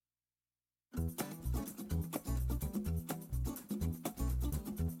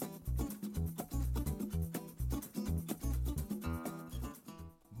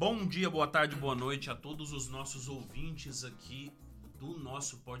Bom dia, boa tarde, boa noite a todos os nossos ouvintes aqui do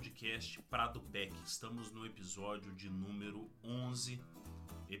nosso podcast PradoPec. Estamos no episódio de número 11,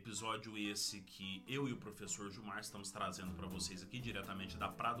 episódio esse que eu e o professor Gilmar estamos trazendo para vocês aqui diretamente da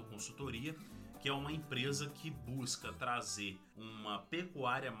Prado Consultoria, que é uma empresa que busca trazer uma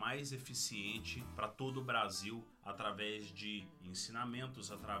pecuária mais eficiente para todo o Brasil através de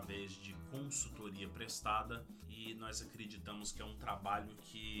ensinamentos, através de consultoria prestada, e nós acreditamos que é um trabalho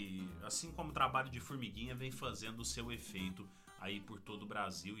que, assim como o trabalho de formiguinha, vem fazendo o seu efeito aí por todo o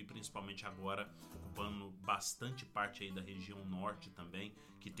Brasil e principalmente agora ocupando bastante parte aí da região norte também,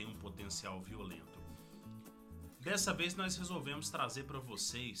 que tem um potencial violento. Dessa vez nós resolvemos trazer para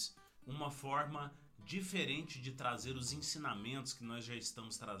vocês uma forma diferente de trazer os ensinamentos que nós já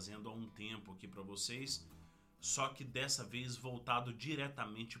estamos trazendo há um tempo aqui para vocês, só que dessa vez voltado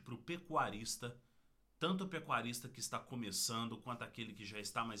diretamente para o pecuarista, tanto o pecuarista que está começando quanto aquele que já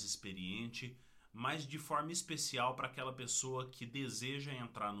está mais experiente, mas de forma especial para aquela pessoa que deseja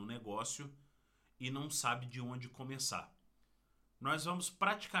entrar no negócio e não sabe de onde começar. Nós vamos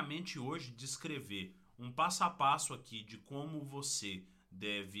praticamente hoje descrever um passo a passo aqui de como você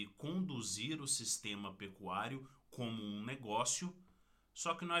deve conduzir o sistema pecuário como um negócio,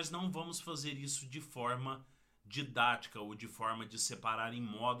 só que nós não vamos fazer isso de forma didática ou de forma de separar em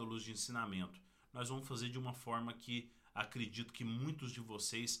módulos de ensinamento. Nós vamos fazer de uma forma que acredito que muitos de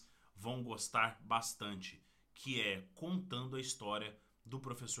vocês vão gostar bastante, que é contando a história do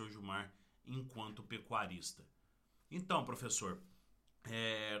professor Gilmar enquanto pecuarista. Então, professor,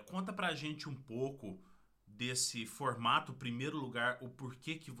 conta pra gente um pouco desse formato, em primeiro lugar, o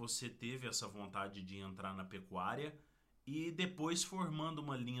porquê que você teve essa vontade de entrar na pecuária e depois formando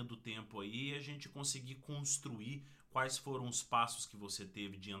uma linha do tempo aí, a gente conseguir construir quais foram os passos que você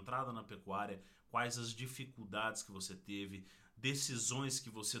teve de entrada na pecuária, quais as dificuldades que você teve, decisões que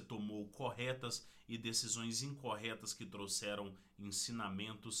você tomou corretas e decisões incorretas que trouxeram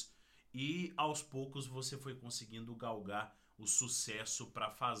ensinamentos, e aos poucos você foi conseguindo galgar o sucesso para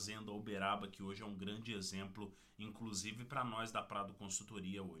a Fazenda Uberaba, que hoje é um grande exemplo, inclusive para nós da Prado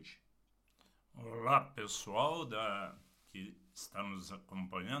Consultoria hoje. Olá, pessoal que está nos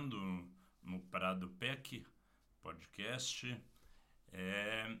acompanhando no PradoPec Podcast.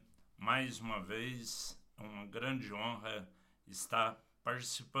 Mais uma vez, uma grande honra estar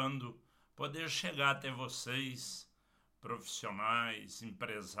participando, poder chegar até vocês, profissionais,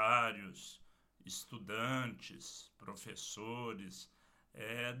 empresários, estudantes, professores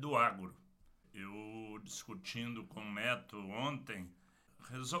do agro. Eu, discutindo com o Neto ontem,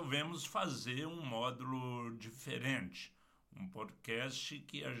 resolvemos fazer um módulo diferente, um podcast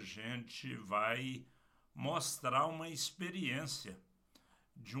que a gente vai mostrar uma experiência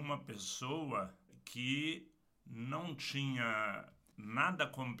de uma pessoa que não tinha nada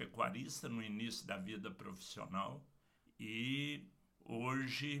como pecuarista no início da vida profissional e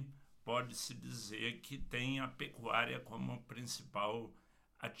hoje pode-se dizer que tem a pecuária como principal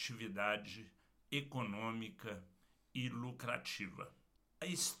atividade econômica e lucrativa. A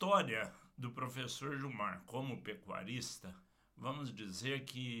história do professor Gilmar como pecuarista, vamos dizer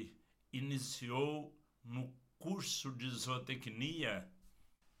que iniciou no curso de zootecnia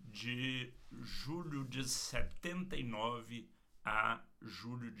de julho de 79 a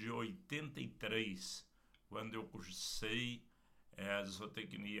julho de 83, quando eu cursei a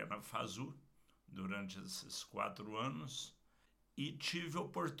zootecnia na FASU durante esses 4 anos e tive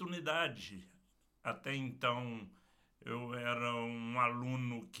oportunidade. Até então eu era um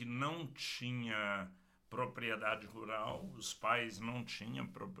aluno que não tinha propriedade rural, os pais não tinham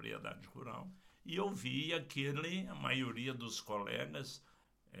propriedade rural, e eu via a maioria dos colegas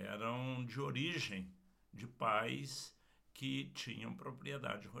eram de origem de pais que tinham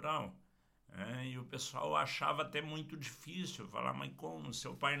propriedade rural. E o pessoal achava até muito difícil, falar, mas como,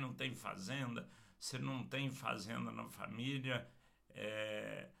 seu pai não tem fazenda, você não tem fazenda na família,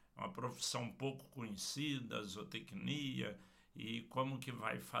 é uma profissão pouco conhecida, zootecnia, e como que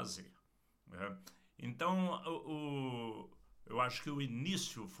vai fazer? Então, eu acho que o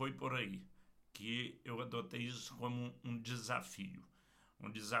início foi por aí, que eu adotei isso como um desafio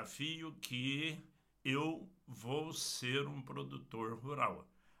que eu vou ser um produtor rural.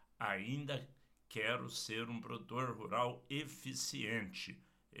 Ainda quero ser um produtor rural eficiente,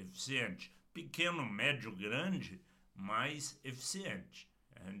 pequeno, médio, grande, mas eficiente,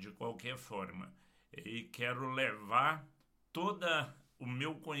 de qualquer forma. E quero levar todo o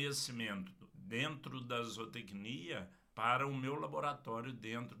meu conhecimento dentro da zootecnia para o meu laboratório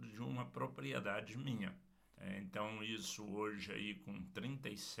dentro de uma propriedade minha. Então isso hoje aí com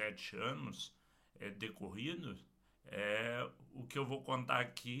 37 anos decorridos, O que eu vou contar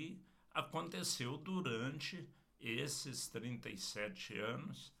aqui aconteceu durante esses 37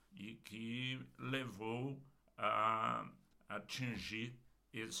 anos e que levou a atingir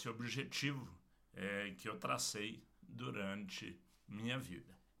esse objetivo que eu tracei durante minha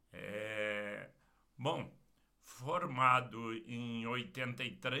vida. Bom, formado em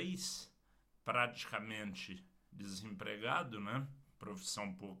 83, praticamente desempregado, né?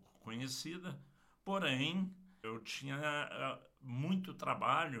 Profissão pouco conhecida, porém eu tinha muito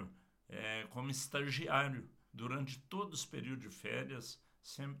trabalho como estagiário durante todos os períodos de férias,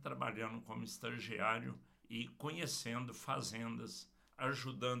 sempre trabalhando como estagiário e conhecendo fazendas,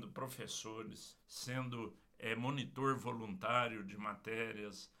 ajudando professores, sendo monitor voluntário de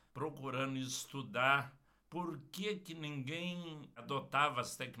matérias, procurando estudar por que ninguém adotava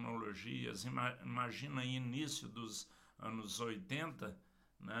as tecnologias. Imagina aí, início dos anos 80,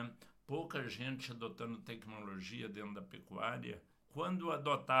 né? Pouca gente adotando tecnologia dentro da pecuária. Quando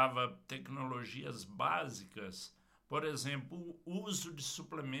adotava tecnologias básicas, por exemplo, o uso de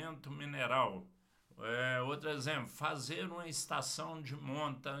suplemento mineral. Outro exemplo, fazer uma estação de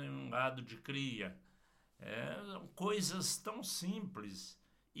monta em um gado de cria. Coisas tão simples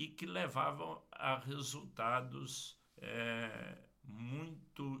e que levavam a resultados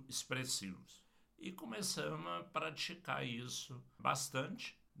muito expressivos. E começamos a praticar isso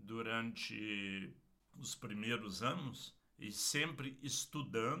bastante durante os primeiros anos e sempre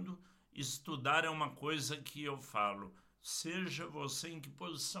estudando. Estudar é uma coisa que eu falo, seja você em que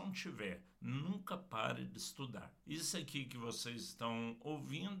posição tiver, nunca pare de estudar. Isso aqui que vocês estão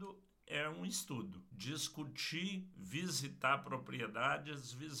ouvindo é um estudo. Discutir, visitar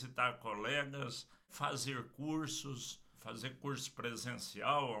propriedades, visitar colegas, fazer curso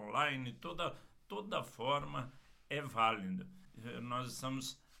presencial, online, toda forma é válida. Nós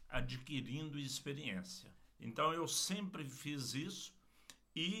estamos adquirindo experiência. Então eu sempre fiz isso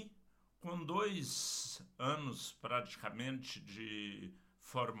e com 2 anos praticamente de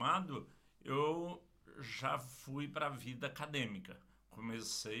formado, eu já fui para a vida acadêmica.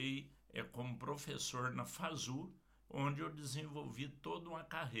 Comecei como professor na FASU, onde eu desenvolvi toda uma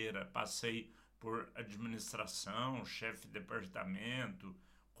carreira. Passei por administração, chefe de departamento,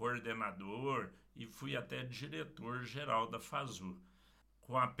 coordenador e fui até diretor-geral da FASU.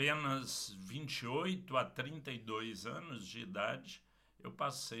 Com apenas 28 a 32 anos de idade, eu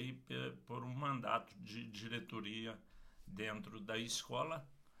passei por um mandato de diretoria dentro da escola,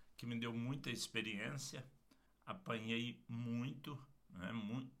 que me deu muita experiência, apanhei muito,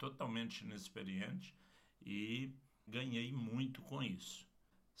 totalmente inexperiente, e ganhei muito com isso.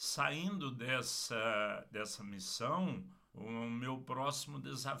 Saindo dessa missão, o meu próximo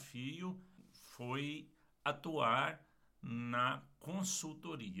desafio foi atuar na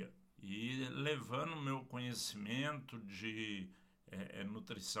consultoria e levando meu conhecimento de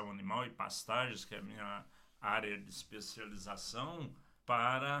nutrição animal e pastagens, que é a minha área de especialização,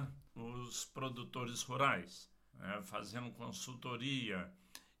 para os produtores rurais, fazendo consultoria,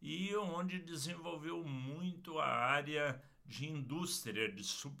 e onde desenvolveu muito a área de indústria de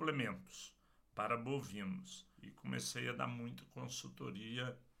suplementos para bovinos, e comecei a dar muita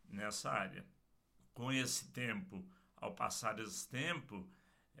consultoria nessa área. Com esse tempo, ao passar esse tempo,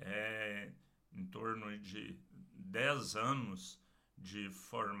 em torno de 10 anos de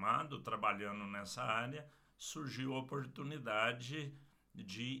formado trabalhando nessa área, surgiu a oportunidade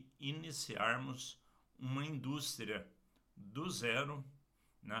de iniciarmos uma indústria do zero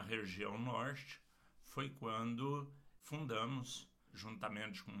na região norte. Foi quando fundamos,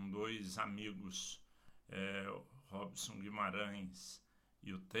 juntamente com 2 amigos, Robson Guimarães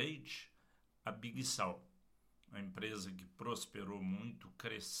e o Tate, a Big Sal, uma empresa que prosperou muito,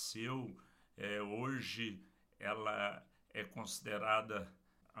 cresceu. Hoje ela é considerada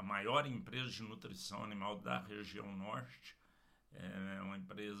a maior empresa de nutrição animal da região norte. É uma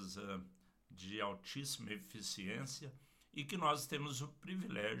empresa de altíssima eficiência e que nós temos o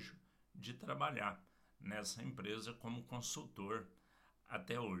privilégio de trabalhar nessa empresa como consultor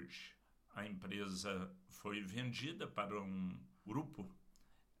até hoje. A empresa foi vendida para um grupo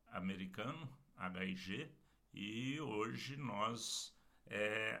americano, HIG, e hoje nós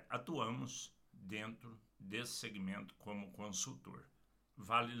atuamos dentro desse segmento como consultor.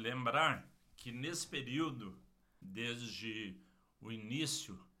 Vale lembrar que nesse período, desde o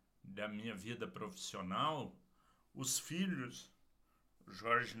início da minha vida profissional, os filhos,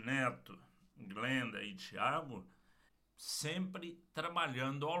 Jorge Neto, Glenda e Tiago, sempre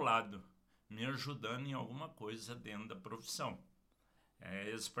trabalhando ao lado, me ajudando em alguma coisa dentro da profissão.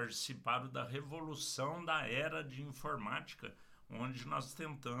 Eles participaram da revolução da era de informática, onde nós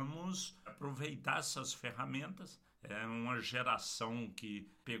tentamos aproveitar essas ferramentas é uma geração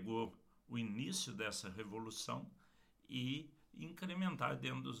que pegou o início dessa revolução e incrementar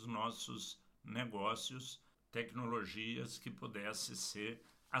dentro dos nossos negócios tecnologias que pudesse ser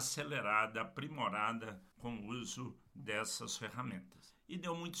acelerada, aprimorada com o uso dessas ferramentas. E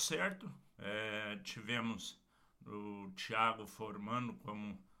deu muito certo. Tivemos o Tiago formando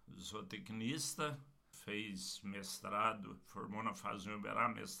como zootecnista, fez mestrado, formou na Fazenda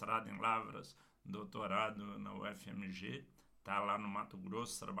Uberaba, mestrado em lavras, doutorado na UFMG, está lá no Mato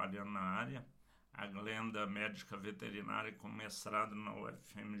Grosso trabalhando na área. A Glenda, médica veterinária com mestrado na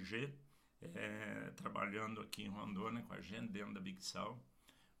UFMG, trabalhando aqui em Rondônia com a gente, dentro da Bixal.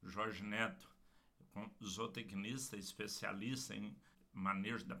 Jorge Neto, zootecnista, especialista em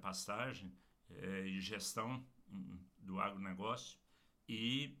manejo da pastagem e gestão do agronegócio,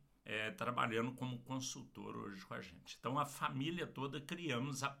 e trabalhando como consultor hoje com a gente. Então, a família toda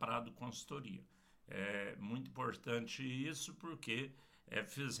criamos a Prado Consultoria. É muito importante isso porque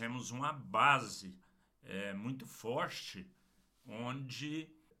fizemos uma base muito forte, onde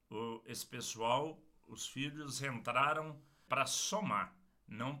esse pessoal, os filhos, entraram para somar,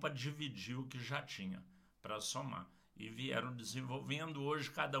 não para dividir o que já tinha, para somar. E vieram desenvolvendo. Hoje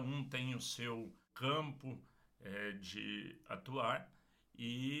cada um tem o seu campo de atuar,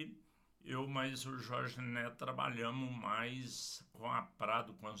 e eu mais o Jorge Neto trabalhamos mais com a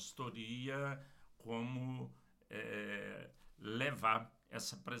Prado Consultoria, como levar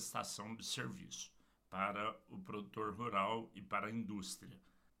essa prestação de serviço para o produtor rural e para a indústria.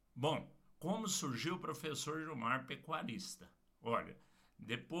 Bom, como surgiu o professor Gilmar pecuarista? Olha,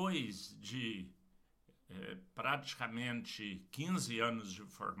 depois de praticamente 15 anos de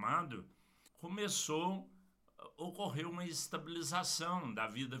formado, ocorreu uma estabilização da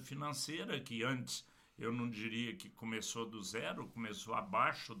vida financeira, que antes eu não diria que começou do zero, começou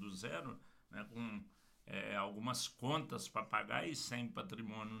abaixo do zero, né, com algumas contas para pagar e sem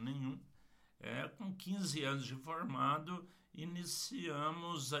patrimônio nenhum. Com 15 anos de formado,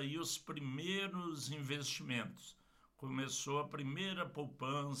 iniciamos aí os primeiros investimentos. Começou a primeira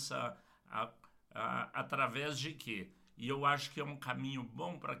poupança, através de quê? E eu acho que é um caminho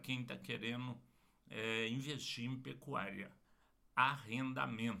bom para quem está querendo investir em pecuária.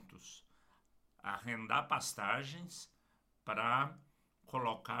 Arrendamentos. Arrendar pastagens para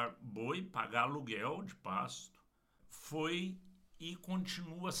colocar boi, pagar aluguel de pasto. Foi e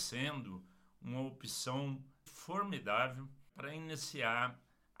continua sendo uma opção formidável para iniciar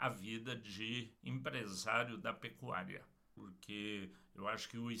a vida de empresário da pecuária, porque eu acho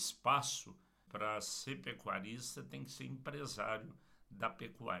que o espaço para ser pecuarista tem que ser empresário da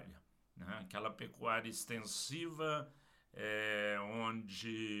pecuária, né? Aquela pecuária extensiva,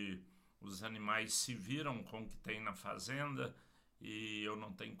 onde os animais se viram com o que tem na fazenda e eu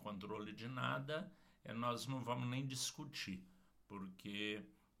não tenho controle de nada, nós não vamos nem discutir, porque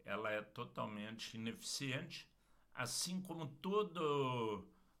ela é totalmente ineficiente, assim como todo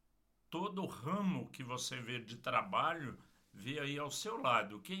ramo que você vê de trabalho, vê aí ao seu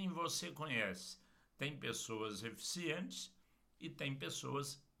lado. Quem você conhece? Tem pessoas eficientes e tem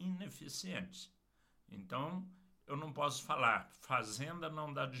pessoas ineficientes. Então, eu não posso falar, fazenda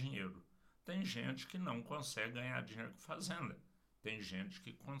não dá dinheiro. Tem gente que não consegue ganhar dinheiro com fazenda. Tem gente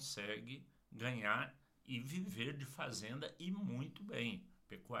que consegue ganhar e viver de fazenda e muito bem.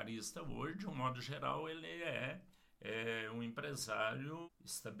 Pecuarista hoje, de um modo geral, ele é um empresário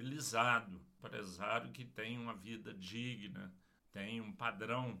estabilizado, empresário que tem uma vida digna, tem um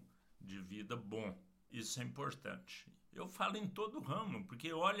padrão de vida bom. Isso é importante. Eu falo em todo ramo,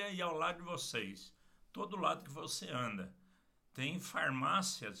 porque olha aí ao lado de vocês, todo lado que você anda, tem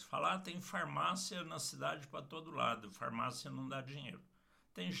farmácias. Tem farmácia na cidade para todo lado. Farmácia não dá dinheiro.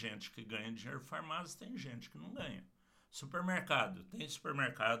 Tem gente que ganha dinheiro com farmácia, tem gente que não ganha. Supermercado. Tem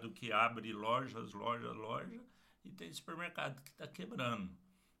supermercado que abre lojas, e tem supermercado que está quebrando.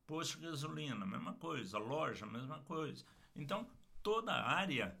 Posto de gasolina, mesma coisa. Loja, mesma coisa. Então, toda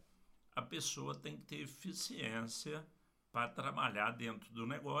área, a pessoa tem que ter eficiência para trabalhar dentro do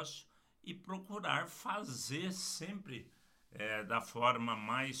negócio e procurar fazer sempre da forma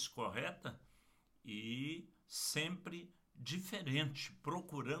mais correta e sempre diferente,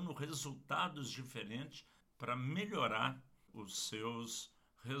 procurando resultados diferentes para melhorar os seus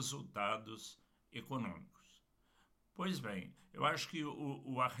resultados econômicos. Pois bem, eu acho que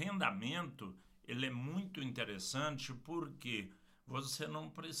o arrendamento ele é muito interessante porque você não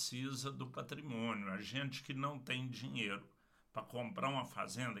precisa do patrimônio. A gente que não tem dinheiro para comprar uma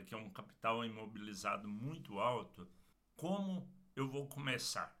fazenda, que é um capital imobilizado muito alto, como eu vou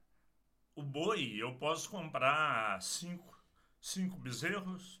começar? O boi, eu posso comprar 5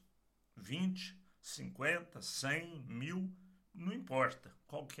 bezerros, 20, 50, 100, 1000, não importa,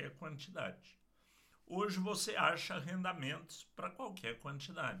 qualquer quantidade. Hoje você acha arrendamentos para qualquer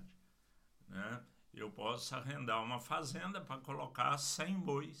quantidade, né? Eu posso arrendar uma fazenda para colocar 100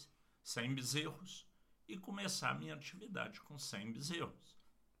 bois, 100 bezerros e começar a minha atividade com 100 bezerros,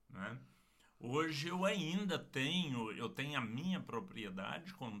 né? Hoje eu ainda tenho a minha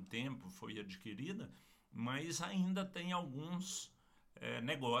propriedade, com o tempo foi adquirida, mas ainda tem alguns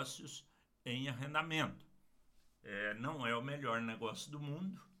negócios em arrendamento. Não é o melhor negócio do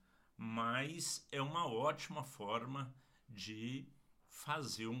mundo, mas é uma ótima forma de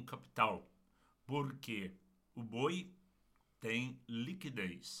fazer um capital, porque o boi tem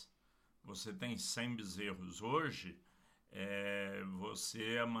liquidez. Você tem 100 bezerros hoje,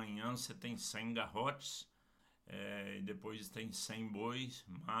 amanhã você tem 100 garrotes, e depois tem 100 bois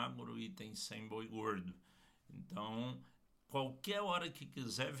magro e tem 100 boi gordo. Então, qualquer hora que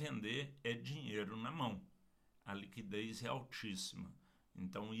quiser vender, é dinheiro na mão. A liquidez é altíssima.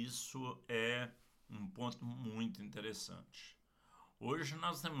 Então, isso é um ponto muito interessante. Hoje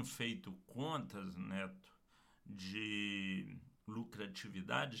nós temos feito contas, Neto, de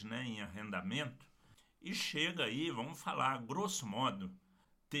lucratividade, né, em arrendamento, e chega aí, vamos falar, grosso modo,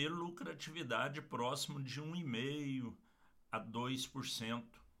 ter lucratividade próximo de 1,5% a 2%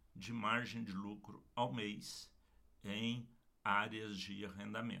 de margem de lucro ao mês em áreas de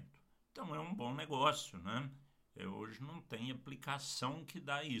arrendamento. Então é um bom negócio, né? Hoje não tem aplicação que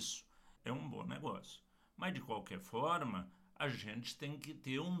dá isso. É um bom negócio. Mas, de qualquer forma, a gente tem que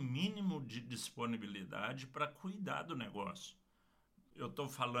ter um mínimo de disponibilidade para cuidar do negócio. Eu estou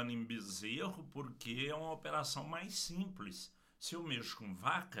falando em bezerro porque é uma operação mais simples. Se eu mexo com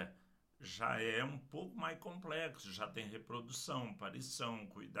vaca, já é um pouco mais complexo. Já tem reprodução, parição,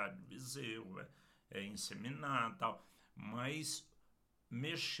 cuidar de bezerro, inseminar e tal. Mas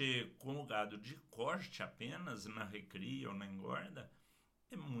mexer com o gado de corte apenas, na recria ou na engorda,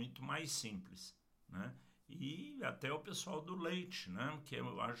 é muito mais simples, né? E até o pessoal do leite, né? Que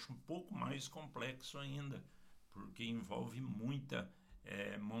eu acho um pouco mais complexo ainda, porque envolve muita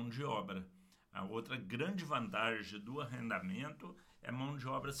mão de obra. A outra grande vantagem do arrendamento é a mão de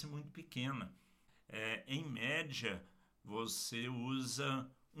obra ser muito pequena. Em média, você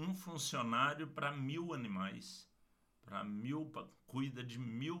usa um funcionário para 1.000 animais. Cuida de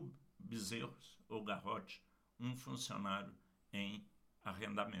 1.000 bezerros ou garrote, um funcionário em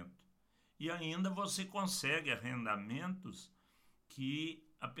arrendamento. E ainda você consegue arrendamentos que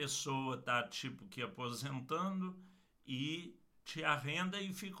a pessoa está tipo que aposentando e te arrenda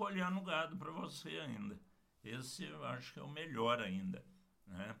e fica olhando o gado para você ainda. Esse eu acho que é o melhor ainda,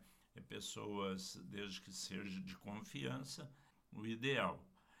 né? Pessoas, desde que seja de confiança, o ideal.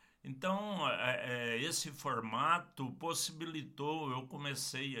 Então, esse formato possibilitou, eu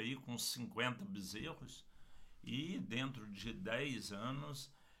comecei aí com 50 bezerros e dentro de 10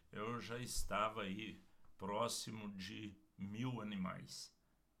 anos eu já estava aí próximo de 1.000 animais,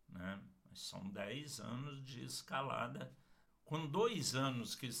 né? São 10 anos de escalada. Com 2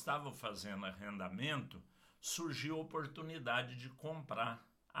 anos que estava fazendo arrendamento, surgiu a oportunidade de comprar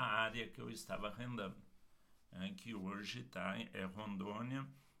a área que eu estava arrendando, que hoje é Rondônia,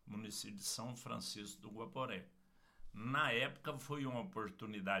 município de São Francisco do Guaporé. Na época foi uma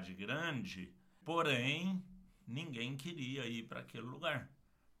oportunidade grande, porém ninguém queria ir para aquele lugar,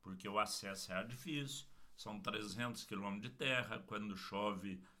 porque o acesso era difícil, são 300 quilômetros de terra, quando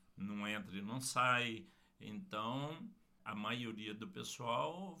chove não entra e não sai. Então a maioria do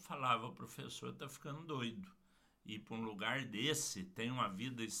pessoal falava: o professor está ficando doido. Ir para um lugar desse, tem uma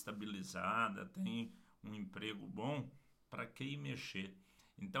vida estabilizada, tem um emprego bom, para que ir mexer?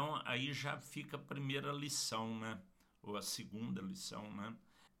 Então aí já fica a primeira lição, né? Ou a segunda lição, né?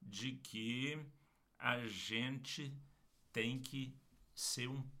 De que a gente tem que ser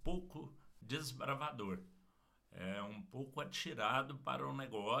um pouco desbravador, um pouco atirado para o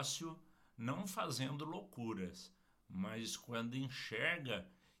negócio, não fazendo loucuras, mas quando enxerga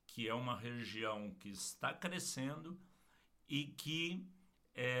que é uma região que está crescendo e que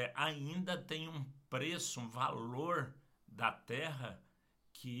ainda tem um preço, um valor da terra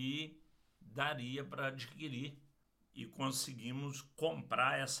que daria para adquirir, e conseguimos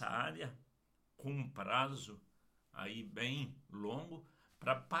comprar essa área com um prazo aí bem longo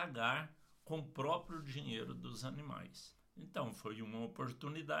para pagar com o próprio dinheiro dos animais. Então foi uma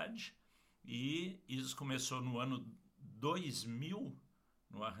oportunidade, e isso começou no ano 2000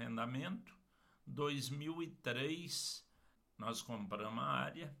 no arrendamento. 2003 nós compramos a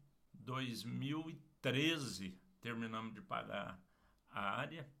área, 2013 terminamos de pagar a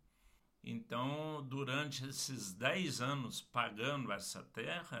área. Então, durante esses 10 anos pagando essa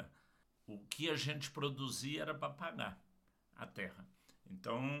terra, o que a gente produzia era para pagar a terra.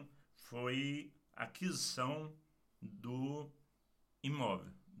 Então, foi aquisição do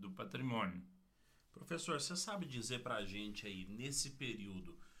imóvel, do patrimônio. Professor, você sabe dizer para a gente aí, nesse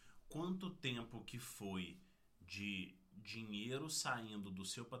período, quanto tempo que foi de dinheiro saindo do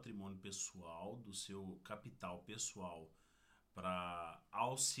seu patrimônio pessoal, do seu capital pessoal, para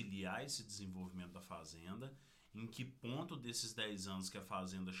auxiliar esse desenvolvimento da fazenda? Em que ponto desses 10 anos que a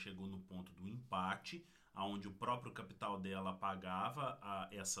fazenda chegou no ponto do empate, onde o próprio capital dela pagava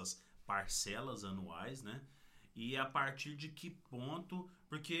essas parcelas anuais, né? E a partir de que ponto,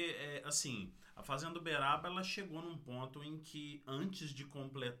 porque assim, a Fazenda Uberaba ela chegou num ponto em que antes de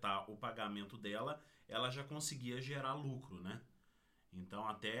completar o pagamento dela, ela já conseguia gerar lucro, né? Então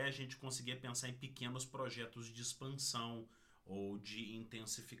até a gente conseguia pensar em pequenos projetos de expansão ou de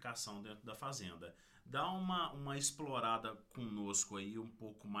intensificação dentro da fazenda. Dá uma explorada conosco aí, um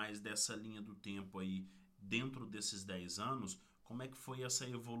pouco mais dessa linha do tempo aí, dentro desses 10 anos, como é que foi essa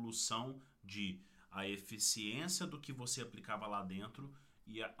evolução de a eficiência do que você aplicava lá dentro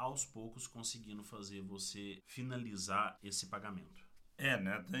e aos poucos conseguindo fazer você finalizar esse pagamento.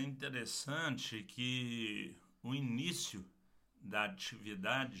 Né? É interessante que o início da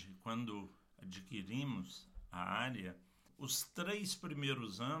atividade, quando adquirimos a área, os 3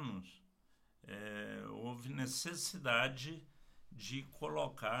 primeiros anos houve necessidade de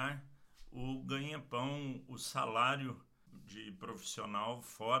colocar o ganha-pão, o salário de profissional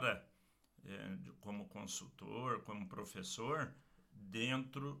fora, como consultor, como professor,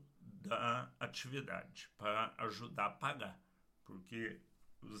 dentro da atividade, para ajudar a pagar, porque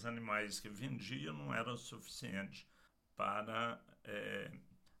os animais que vendia não eram suficientes para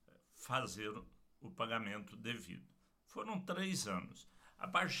fazer o pagamento devido. Foram 3 anos. A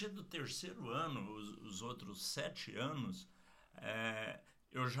partir do 3º ano, os outros 7 anos,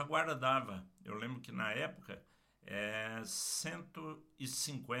 eu já guardava. Eu lembro que na época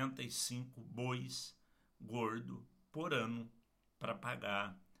 155 bois gordo por ano para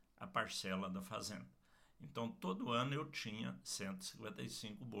pagar a parcela da fazenda. Então, todo ano eu tinha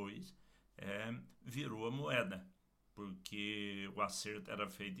 155 bois, virou a moeda, porque o acerto era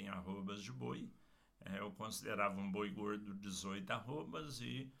feito em arrobas de boi. Eu considerava um boi gordo 18 arrobas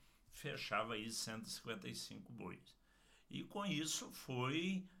e fechava aí 155 bois. E com isso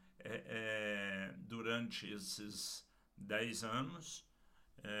foi, durante esses 10 anos,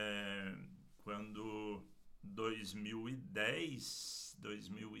 quando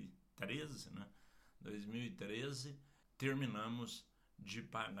 2013, terminamos de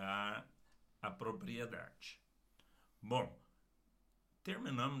pagar a propriedade. Bom,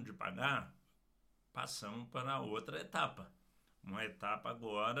 terminamos de pagar, passamos para outra etapa. Uma etapa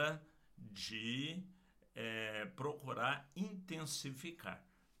agora de procurar intensificar.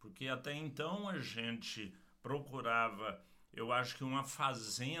 Porque até então a gente procurava, eu acho que uma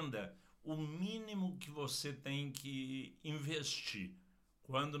fazenda, o mínimo que você tem que investir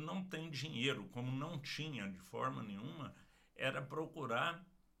quando não tem dinheiro, como não tinha de forma nenhuma, era procurar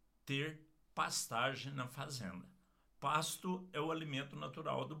ter pastagem na fazenda. Pasto é o alimento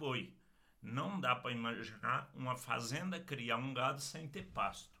natural do boi. Não dá para imaginar uma fazenda criar um gado sem ter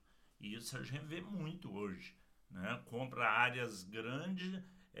pasto. E isso a gente vê muito hoje, né? Compra áreas grandes,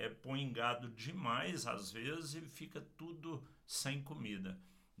 põe gado demais às vezes e fica tudo sem comida.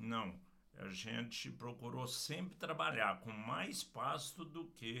 Não, a gente procurou sempre trabalhar com mais pasto do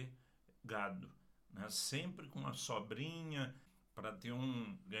que gado, né? Sempre com uma sobrinha para ter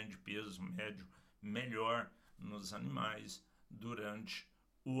um ganho de peso médio melhor nos animais durante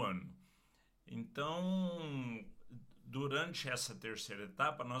o ano. Então, durante essa 3ª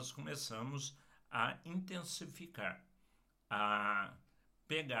etapa, nós começamos a intensificar, a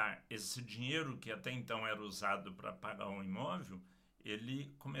pegar esse dinheiro que até então era usado para pagar um imóvel,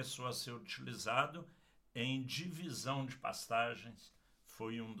 ele começou a ser utilizado em divisão de pastagens.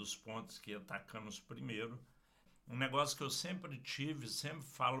 Foi um dos pontos que atacamos primeiro. Um negócio que eu sempre tive, sempre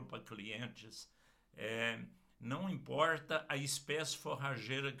falo para clientes, não importa a espécie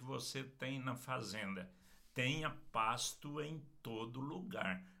forrageira que você tem na fazenda, tenha pasto em todo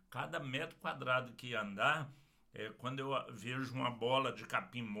lugar. Cada metro quadrado que andar, quando eu vejo uma bola de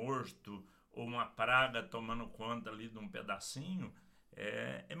capim morto ou uma praga tomando conta ali de um pedacinho,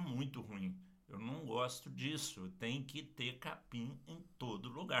 é muito ruim. Eu não gosto disso. Tem que ter capim em todo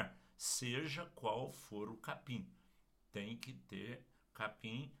lugar, seja qual for o capim. Tem que ter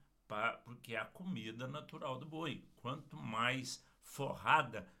capim porque é a comida natural do boi. Quanto mais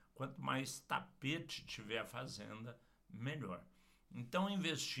forrada, quanto mais tapete tiver a fazenda, melhor. Então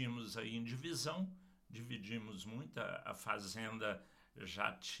investimos aí em divisão, dividimos muito a fazenda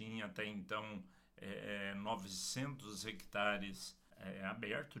já tinha até então 900 hectares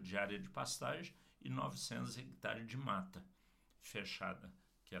aberto de área de pastagem e 900 hectares de mata fechada,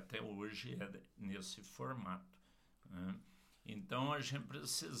 que até hoje é nesse formato, né? Então a gente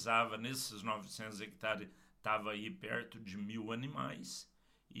precisava, nesses 900 hectares, estava aí perto de 1.000 animais,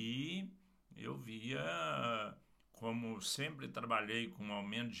 e eu via, como sempre trabalhei com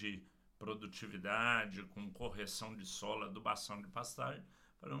aumento de produtividade, com correção de solo, adubação de pastagem,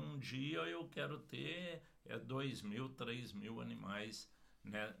 para um dia eu quero ter 2.000, 3.000 animais,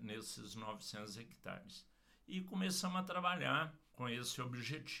 né, nesses 900 hectares. E começamos a trabalhar com esse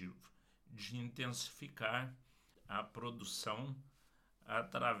objetivo de intensificar a produção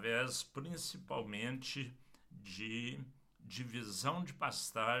através principalmente de divisão de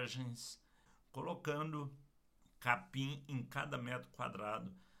pastagens, colocando capim em cada metro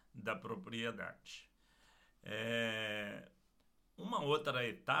quadrado da propriedade. Uma outra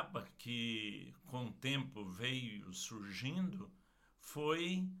etapa que com o tempo veio surgindo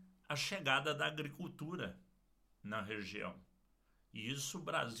foi a chegada da agricultura na região. E isso o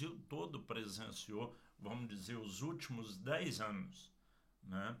Brasil todo presenciou, vamos dizer, os últimos 10 anos,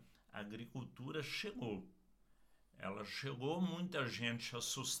 né? A agricultura chegou. Ela chegou, muita gente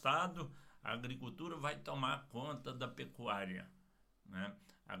assustado, a agricultura vai tomar conta da pecuária, né?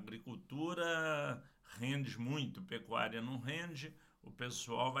 A agricultura rende muito, pecuária não rende, o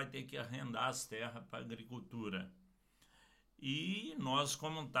pessoal vai ter que arrendar as terras para a agricultura. E nós,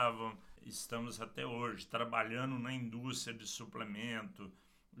 como estamos até hoje trabalhando na indústria de suplemento,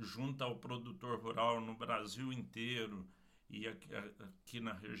 junto ao produtor rural no Brasil inteiro e aqui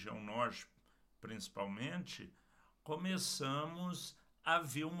na região norte principalmente, começamos a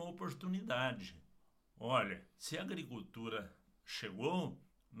ver uma oportunidade. Olha, se a agricultura chegou,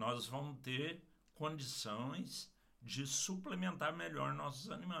 nós vamos ter condições de suplementar melhor nossos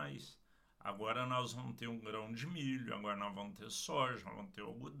animais. Agora nós vamos ter um grão de milho, agora nós vamos ter soja, nós vamos ter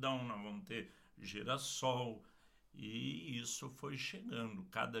algodão, nós vamos ter girassol. E isso foi chegando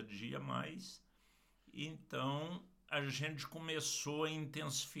cada dia mais. Então a gente começou a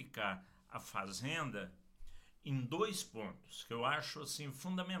intensificar a fazenda em 2 pontos, que eu acho assim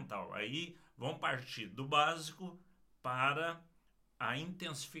fundamental. Aí vamos partir do básico para a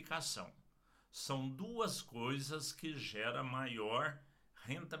intensificação. São 2 coisas que geram maior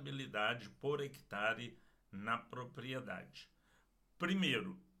rentabilidade por hectare na propriedade.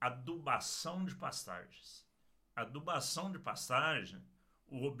 Primeiro, adubação de pastagens. A adubação de pastagem,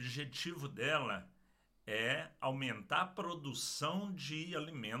 o objetivo dela é aumentar a produção de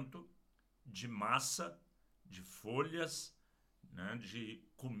alimento, de massa, de folhas, né, de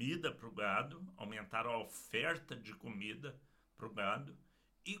comida para o gado, aumentar a oferta de comida para o gado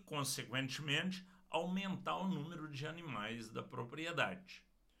e, consequentemente, aumentar o número de animais da propriedade.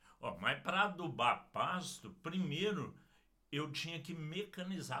 Mas para adubar pasto, primeiro eu tinha que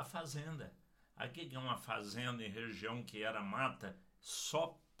mecanizar a fazenda. Aqui que é uma fazenda em região que era mata,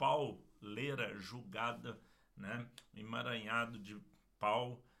 só pauleira jugada, né, emaranhado de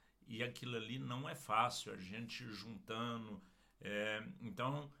pau, e aquilo ali não é fácil, a gente juntando.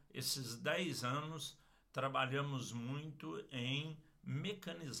 Então, esses 10 anos trabalhamos muito em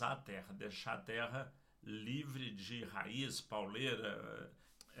mecanizar a terra, deixar a terra livre de raiz, pauleira,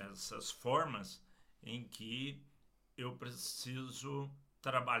 essas formas em que eu preciso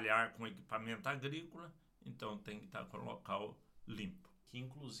trabalhar com equipamento agrícola, então tem que estar com o local limpo. Que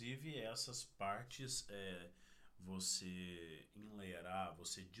inclusive essas partes, você enleirar,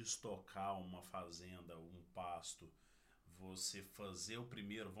 você destocar uma fazenda, um pasto, você fazer o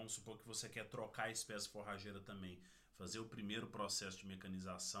primeiro, vamos supor que você quer trocar a espécie forrageira também, fazer o primeiro processo de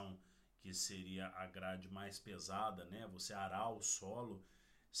mecanização, que seria a grade mais pesada, né? Você arar o solo,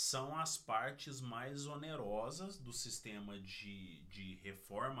 são as partes mais onerosas do sistema de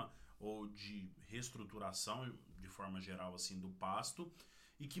reforma ou de reestruturação, de forma geral, assim, do pasto,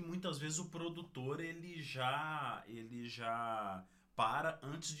 e que muitas vezes o produtor ele já para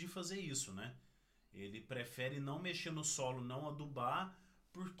antes de fazer isso, né? Ele prefere não mexer no solo, não adubar,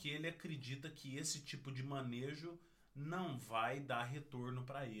 porque ele acredita que esse tipo de manejo não vai dar retorno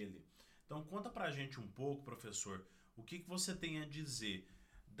para ele. Então conta pra gente um pouco, professor, o que você tem a dizer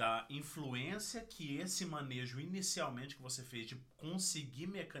da influência que esse manejo inicialmente que você fez de conseguir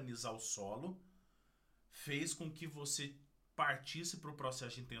mecanizar o solo fez com que você partisse para o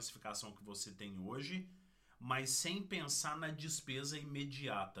processo de intensificação que você tem hoje, mas sem pensar na despesa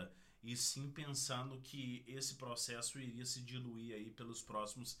imediata, e sim pensando que esse processo iria se diluir aí pelos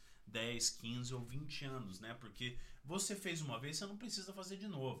próximos 10, 15 ou 20 anos, né? Porque você fez uma vez, você não precisa fazer de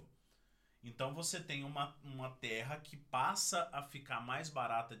novo. Então você tem uma terra que passa a ficar mais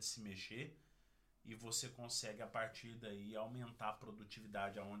barata de se mexer e você consegue a partir daí aumentar a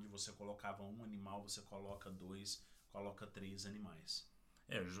produtividade. Aonde você colocava um animal, você coloca 2, coloca 3 animais.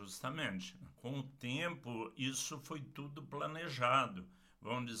 Justamente. Com o tempo, isso foi tudo planejado.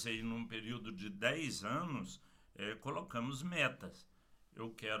 Vamos dizer, num período de 10 anos, colocamos metas.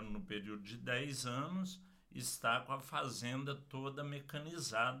 Eu quero, no período de 10 anos, estar com a fazenda toda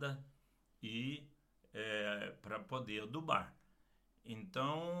mecanizada e para poder adubar.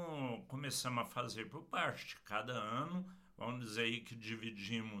 Então, começamos a fazer por parte. Cada ano, vamos dizer aí que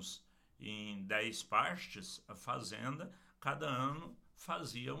dividimos em 10 partes a fazenda, cada ano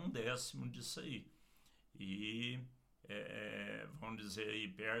fazia 1/10 disso aí. E vamos dizer aí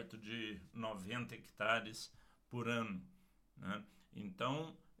perto de 90 hectares por ano, né?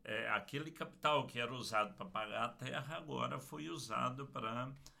 Então, aquele capital que era usado para pagar a terra agora foi usado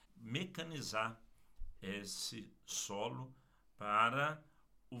para mecanizar esse solo para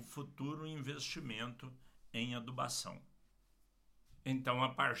o futuro investimento em adubação. Então, a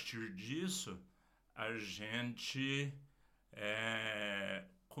partir disso, a gente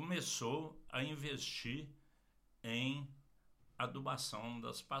começou a investir em adubação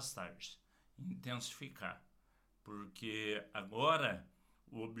das pastagens, intensificar, porque agora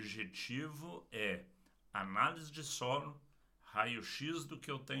o objetivo é análise de solo, raio-x do que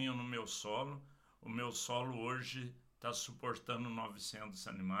eu tenho no meu solo. O meu solo hoje está suportando 900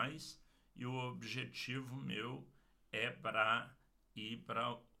 animais e o objetivo meu é para ir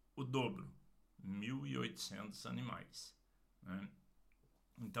para o dobro, 1.800 animais, né?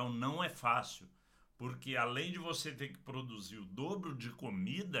 Então não é fácil, porque além de você ter que produzir o dobro de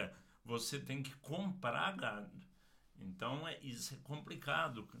comida, você tem que comprar gado. Então isso é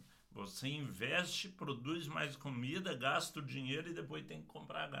complicado. Você investe, produz mais comida, gasta o dinheiro e depois tem que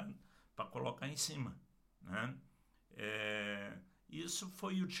comprar gado para colocar em cima, né? Isso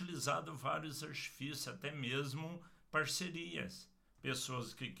foi utilizado vários artifícios, até mesmo parcerias.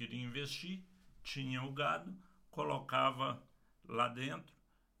 Pessoas que queriam investir, tinham o gado, colocava lá dentro,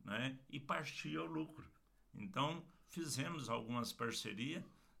 né, e partia o lucro. Então, fizemos algumas parcerias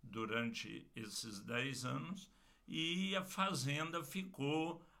durante esses 10 anos e a fazenda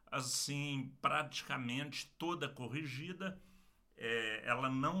ficou, assim, praticamente toda corrigida. Ela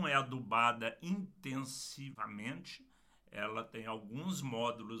não é adubada intensivamente, ela tem alguns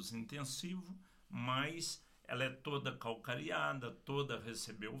módulos intensivos, mas ela é toda calcareada, toda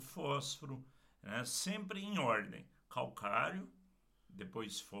recebeu fósforo, né? Sempre em ordem: calcário,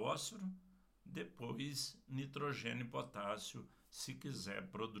 depois fósforo, depois nitrogênio e potássio, se quiser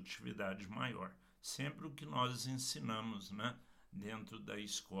produtividade maior. Sempre o que nós ensinamos, né, dentro da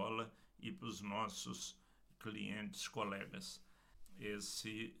escola e para os nossos clientes, colegas,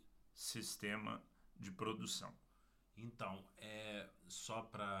 esse sistema de produção. Então, só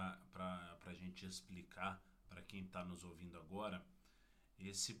para a gente explicar para quem está nos ouvindo agora,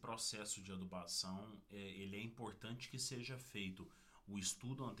 esse processo de adubação, ele é importante que seja feito o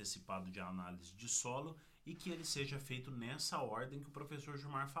estudo antecipado de análise de solo e que ele seja feito nessa ordem que o professor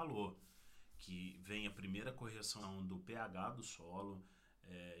Gilmar falou, que vem a primeira correção do pH do solo.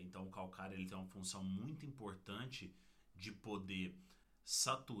 Então o calcário ele tem uma função muito importante de poder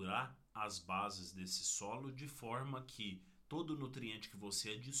saturar as bases desse solo de forma que todo nutriente que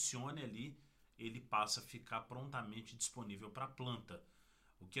você adicione ali, ele passa a ficar prontamente disponível para a planta.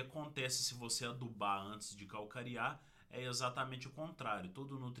 O que acontece se você adubar antes de calcarear é exatamente o contrário.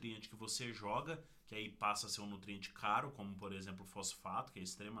 Todo nutriente que você joga, que aí passa a ser um nutriente caro, como por exemplo o fosfato, que é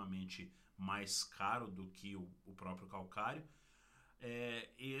extremamente mais caro do que o próprio calcário,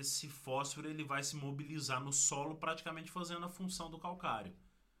 esse fósforo ele vai se mobilizar no solo praticamente fazendo a função do calcário,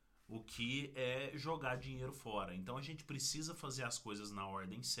 o que é jogar dinheiro fora. Então a gente precisa fazer as coisas na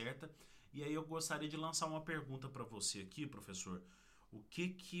ordem certa. E aí eu gostaria de lançar uma pergunta para você aqui, professor. O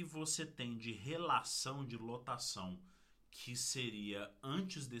que você tem de relação de lotação que seria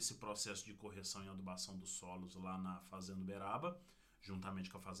antes desse processo de correção e adubação dos solos lá na Fazenda Uberaba, juntamente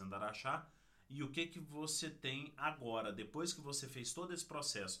com a Fazenda Araxá, e o que você tem agora, depois que você fez todo esse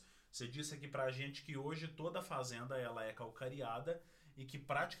processo? Você disse aqui pra gente que hoje toda a fazenda ela é calcareada e que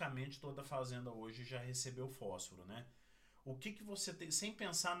praticamente toda a fazenda hoje já recebeu fósforo, né? O que você tem, sem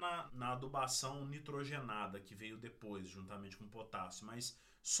pensar na adubação nitrogenada que veio depois, juntamente com potássio, mas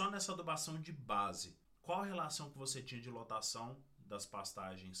só nessa adubação de base, qual a relação que você tinha de lotação das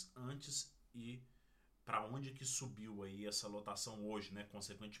pastagens antes e para onde que subiu aí essa lotação hoje, né?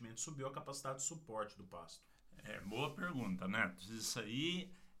 Consequentemente, subiu a capacidade de suporte do pasto. Boa pergunta, Neto. Isso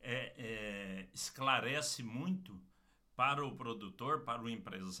aí esclarece muito para o produtor, para o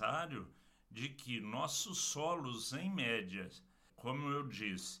empresário, de que nossos solos, em média, como eu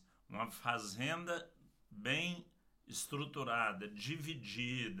disse, uma fazenda bem estruturada,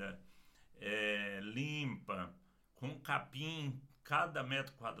 dividida, limpa, com capim, cada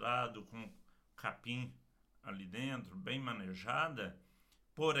metro quadrado com capim ali dentro, bem manejada,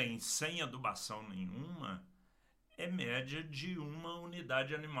 porém sem adubação nenhuma, é média de 1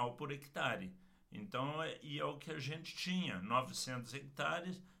 unidade animal por hectare. Então, é o que a gente tinha, 900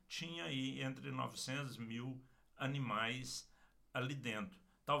 hectares, tinha aí entre 900 e 1.000 animais ali dentro.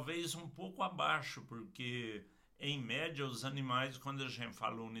 Talvez um pouco abaixo, porque em média os animais, quando a gente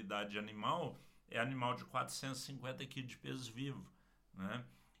fala unidade animal, é animal de 450 kg de peso vivo, né?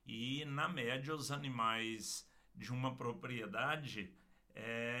 E na média os animais de uma propriedade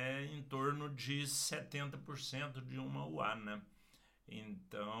é em torno de 70% de uma UA, né?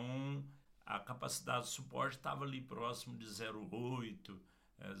 Então a capacidade de suporte estava ali próximo de 0,8,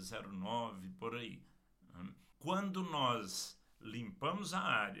 0,9, por aí. Quando nós limpamos a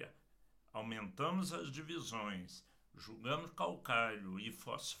área, aumentamos as divisões, jogamos calcário e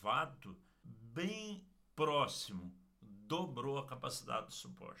fosfato, bem próximo, dobrou a capacidade de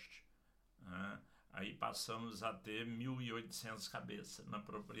suporte. Aí passamos a ter 1.800 cabeças na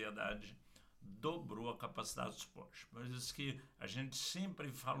propriedade, dobrou a capacidade de suporte. Mas isso que a gente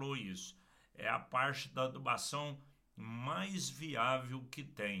sempre falou isso, é a parte da adubação mais viável que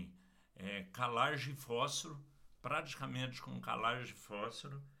tem. Calagem de fósforo, praticamente com calagem de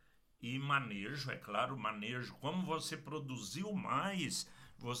fósforo, e manejo, é claro, manejo. Como você produziu mais,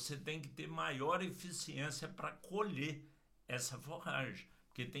 você tem que ter maior eficiência para colher essa forragem.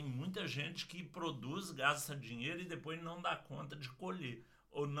 Porque tem muita gente que produz, gasta dinheiro e depois não dá conta de colher,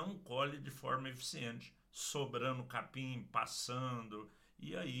 ou não colhe de forma eficiente, sobrando capim, passando,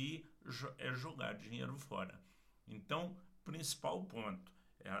 e aí é jogar dinheiro fora. Então, principal ponto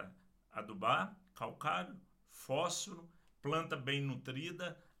é adubar, calcário, fósforo, planta bem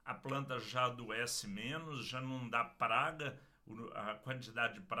nutrida, a planta já adoece menos, já não dá praga, a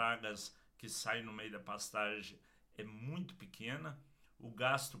quantidade de pragas que sai no meio da pastagem é muito pequena, o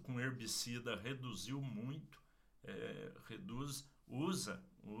gasto com herbicida reduziu muito,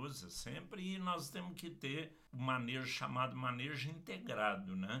 usa sempre, e nós temos que ter um manejo chamado manejo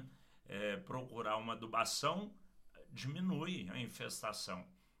integrado, né? Procurar uma adubação diminui a infestação,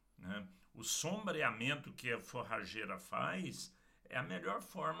 né? O sombreamento que a forrageira faz é a melhor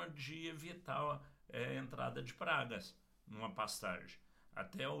forma de evitar a entrada de pragas numa pastagem.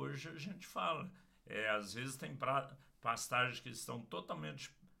 Até hoje a gente fala, às vezes tem pastagens que estão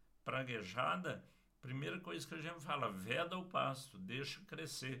totalmente praguejadas, primeira coisa que a gente fala, veda o pasto, deixa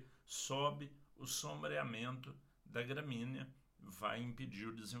crescer, sobe o sombreamento da gramínea, vai impedir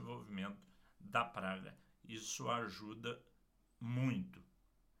o desenvolvimento da praga. Isso ajuda muito.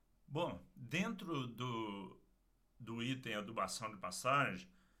 Bom, dentro do item adubação de pastagem,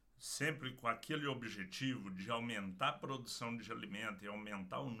 sempre com aquele objetivo de aumentar a produção de alimento e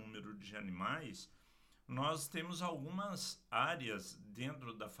aumentar o número de animais, nós temos algumas áreas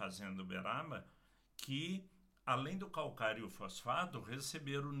dentro da Fazenda Uberaba que, além do calcário e o fosfato,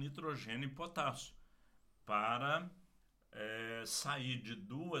 receberam nitrogênio e potássio para sair de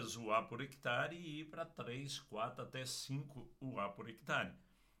 2 UA por hectare e ir para 3, 4, até 5 UA por hectare.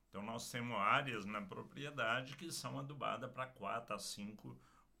 Então, nós temos áreas na propriedade que são adubadas para 4 a 5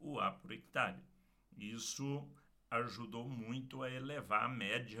 UA por hectare. Isso ajudou muito a elevar a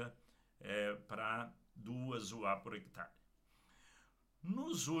média para 2 UA por hectare.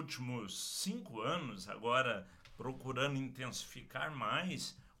 Nos últimos 5 anos, agora procurando intensificar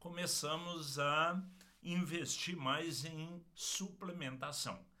mais, começamos a investir mais em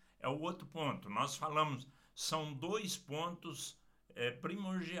suplementação. É o outro ponto. Nós falamos, são 2 pontos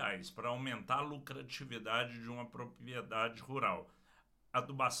primordiais para aumentar a lucratividade de uma propriedade rural.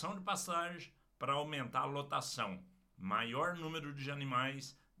 Adubação de pastagem para aumentar a lotação. Maior número de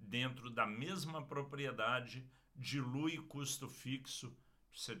animais dentro da mesma propriedade, dilui custo fixo,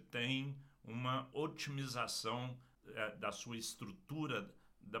 você tem uma otimização da sua estrutura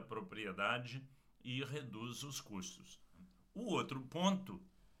da propriedade e reduz os custos. O outro ponto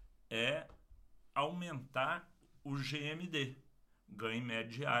é aumentar o GMD, ganho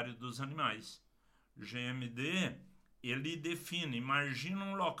médio diário dos animais. O GMD, ele define, imagina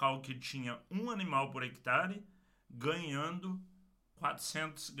um local que tinha 1 animal por hectare ganhando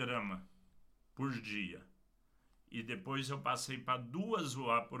 400 gramas por dia. E depois eu passei para 2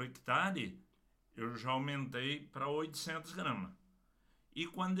 UA por hectare, eu já aumentei para 800 gramas. E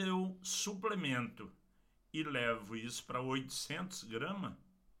quando eu suplemento e levo isso para 800 gramas,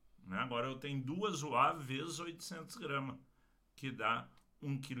 né, agora eu tenho 2 UA vezes 800 gramas, que dá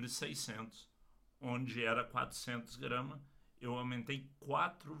 1,6 kg, onde era 400 gramas, eu aumentei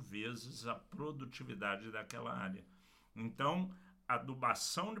 4 vezes a produtividade daquela área. Então,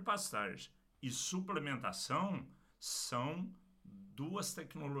 adubação de pastagem e suplementação são duas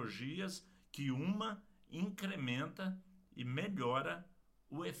tecnologias que uma incrementa e melhora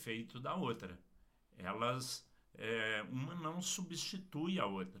o efeito da outra. Uma não substitui a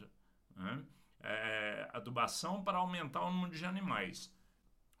outra, né? Adubação para aumentar o número de animais,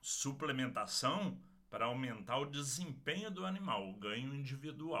 suplementação para aumentar o desempenho do animal, o ganho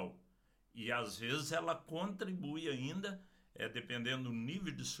individual. E às vezes ela contribui ainda, dependendo do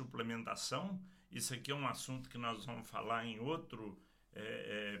nível de suplementação. Isso aqui é um assunto que nós vamos falar em outro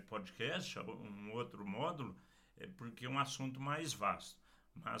podcast, um outro módulo, porque é um assunto mais vasto.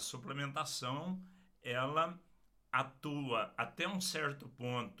 Mas a suplementação, ela atua até um certo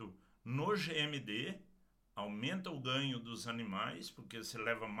ponto no GMD, aumenta o ganho dos animais, porque se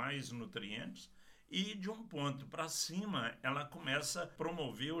leva mais nutrientes, e de um ponto para cima ela começa a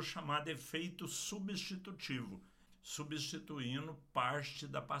promover o chamado efeito substitutivo, substituindo parte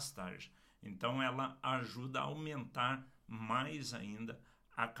da pastagem. Então ela ajuda a aumentar mais ainda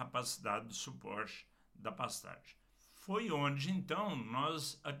a capacidade de suporte da pastagem. Foi onde então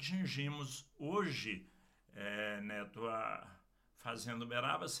nós atingimos hoje, Neto, a Fazenda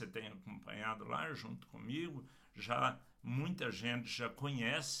Uberaba. Você tem acompanhado lá junto comigo, já muita gente já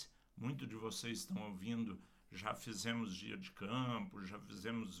conhece, muitos de vocês estão ouvindo, já fizemos dia de campo, já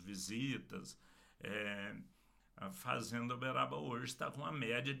fizemos visitas. A Fazenda Uberaba hoje está com uma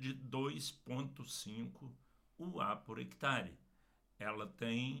média de 2,5 UA por hectare. Ela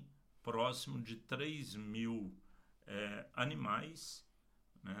tem próximo de 3.000 animais,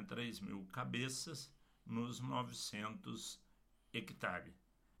 né, 3.000 cabeças nos 900 hectares.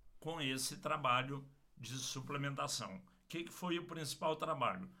 Com esse trabalho de suplementação. O que foi o principal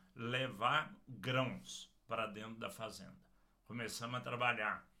trabalho? Levar grãos para dentro da fazenda. Começamos a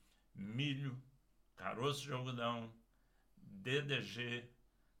trabalhar milho, caroço de algodão, DDG,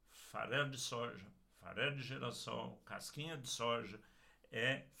 farelo de soja, farelo de girassol, casquinha de soja,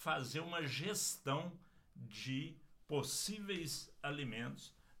 fazer uma gestão de possíveis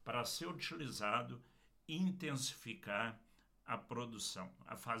alimentos para ser utilizado e intensificar a produção.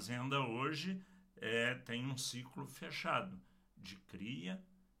 A fazenda hoje tem um ciclo fechado de cria,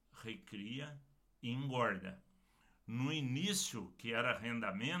 recria e engorda. No início, que era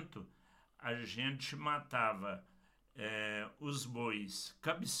arrendamento, a gente matava os bois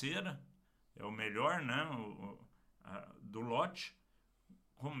cabeceira, é o melhor, né, do lote,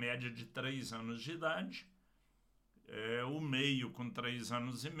 com média de 3 anos de idade, o meio com 3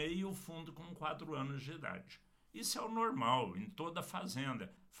 anos e meio e o fundo com 4 anos de idade. Isso é o normal em toda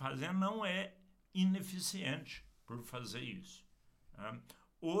fazenda. Fazenda não é ineficiente por fazer isso, tá?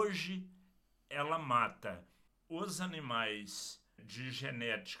 Hoje, ela mata os animais de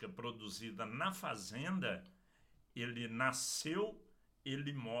genética produzida na fazenda. Ele nasceu,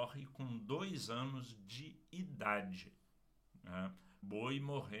 ele morre com 2 anos de idade, né? Boi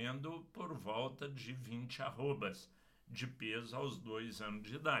morrendo por volta de 20 arrobas de peso aos 2 anos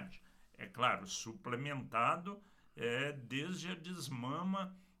de idade. É claro, suplementado desde a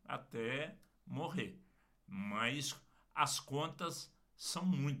desmama até morrer. Mas as contas são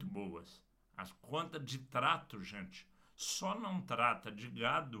muito boas. As contas de trato, gente, só não trata de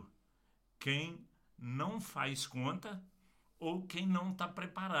gado quem não faz conta ou quem não está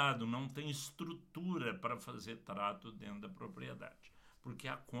preparado, não tem estrutura para fazer trato dentro da propriedade. Porque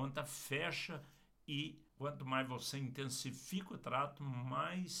a conta fecha e quanto mais você intensifica o trato,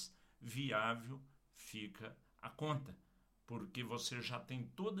 mais viável fica a conta. Porque você já tem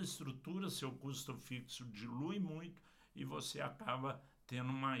toda a estrutura, seu custo fixo dilui muito e você acaba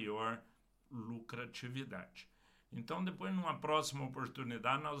tendo maior lucratividade. Então, depois, numa próxima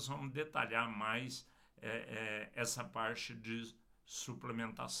oportunidade, nós vamos detalhar mais essa parte de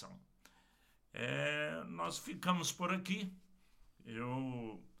suplementação. Nós ficamos por aqui.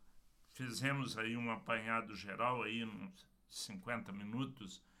 Fizemos aí um apanhado geral, aí, uns 50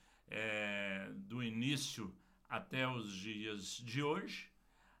 minutos, do início até os dias de hoje.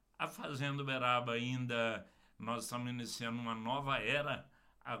 A Fazenda Uberaba ainda, nós estamos iniciando uma nova era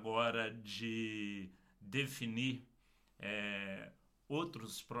agora de definir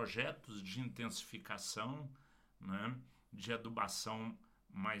outros projetos de intensificação, né, de adubação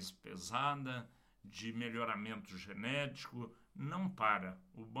mais pesada, de melhoramento genético. Não para.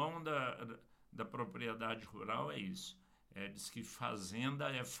 O bom da propriedade rural é isso. Diz que fazenda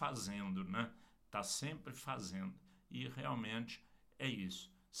é fazendo, né? Está sempre fazendo. E realmente é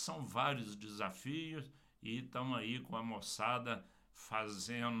isso. São vários desafios e estão aí com a moçada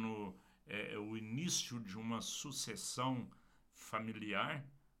fazendo o início de uma sucessão familiar,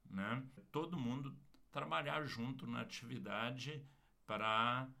 né? Todo mundo trabalhar junto na atividade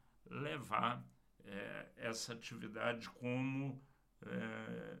para levar essa atividade como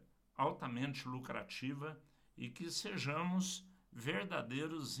altamente lucrativa e que sejamos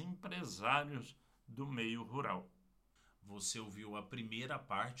verdadeiros empresários do meio rural. Você ouviu a primeira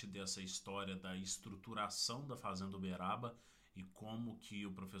parte dessa história da estruturação da Fazenda Uberaba e como que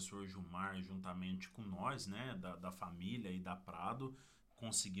o professor Gilmar, juntamente com nós, né, da família e da Prado,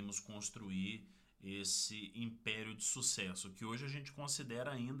 conseguimos construir esse império de sucesso, que hoje a gente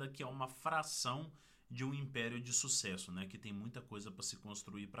considera ainda que é uma fração de um império de sucesso, né, que tem muita coisa para se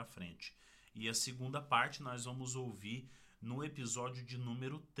construir para frente. E a segunda parte nós vamos ouvir no episódio de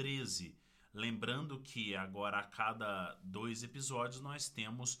número 13. Lembrando que agora a cada 2 episódios nós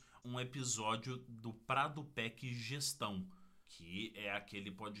temos um episódio do PradoPec Gestão, que é aquele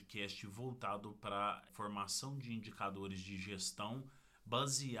podcast voltado para formação de indicadores de gestão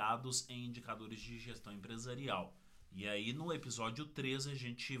baseados em indicadores de gestão empresarial. E aí no episódio 13 a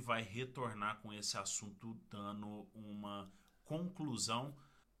gente vai retornar com esse assunto dando uma conclusão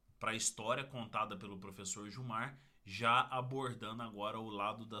para a história contada pelo professor Gilmar, já abordando agora o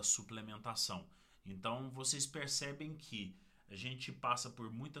lado da suplementação. Então vocês percebem que a gente passa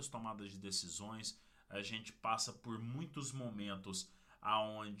por muitas tomadas de decisões, a gente passa por muitos momentos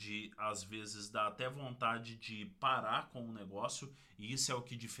aonde às vezes dá até vontade de parar com o negócio, e isso é o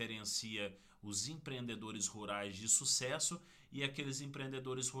que diferencia os empreendedores rurais de sucesso e aqueles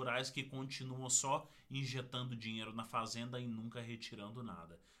empreendedores rurais que continuam só injetando dinheiro na fazenda e nunca retirando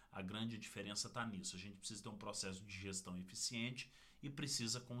nada. A grande diferença está nisso. A gente precisa ter um processo de gestão eficiente e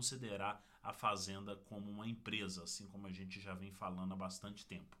precisa considerar a fazenda como uma empresa, assim como a gente já vem falando há bastante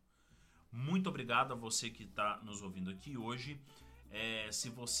tempo. Muito obrigado a você que está nos ouvindo aqui hoje. Se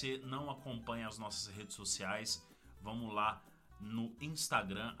você não acompanha as nossas redes sociais, vamos lá no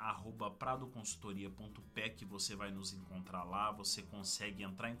Instagram, @pradoconsultoria.pec, você vai nos encontrar lá, você consegue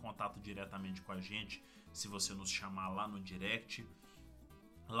entrar em contato diretamente com a gente se você nos chamar lá no direct.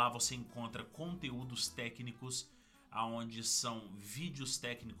 Lá você encontra conteúdos técnicos, onde são vídeos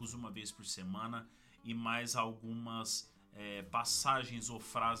técnicos uma vez por semana e mais algumas passagens ou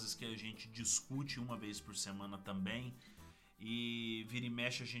frases que a gente discute uma vez por semana também. E vira e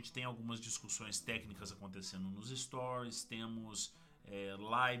mexe a gente tem algumas discussões técnicas acontecendo nos stories, temos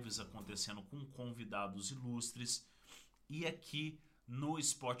lives acontecendo com convidados ilustres. E aqui no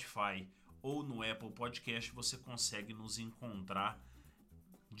Spotify ou no Apple Podcast você consegue nos encontrar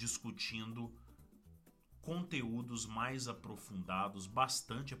discutindo conteúdos mais aprofundados,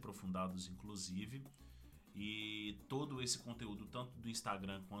 bastante aprofundados inclusive, e todo esse conteúdo, tanto do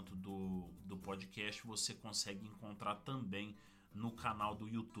Instagram quanto do podcast, você consegue encontrar também no canal do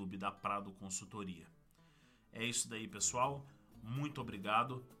YouTube da Prado Consultoria. É isso daí, pessoal, muito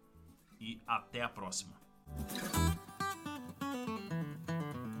obrigado e até a próxima.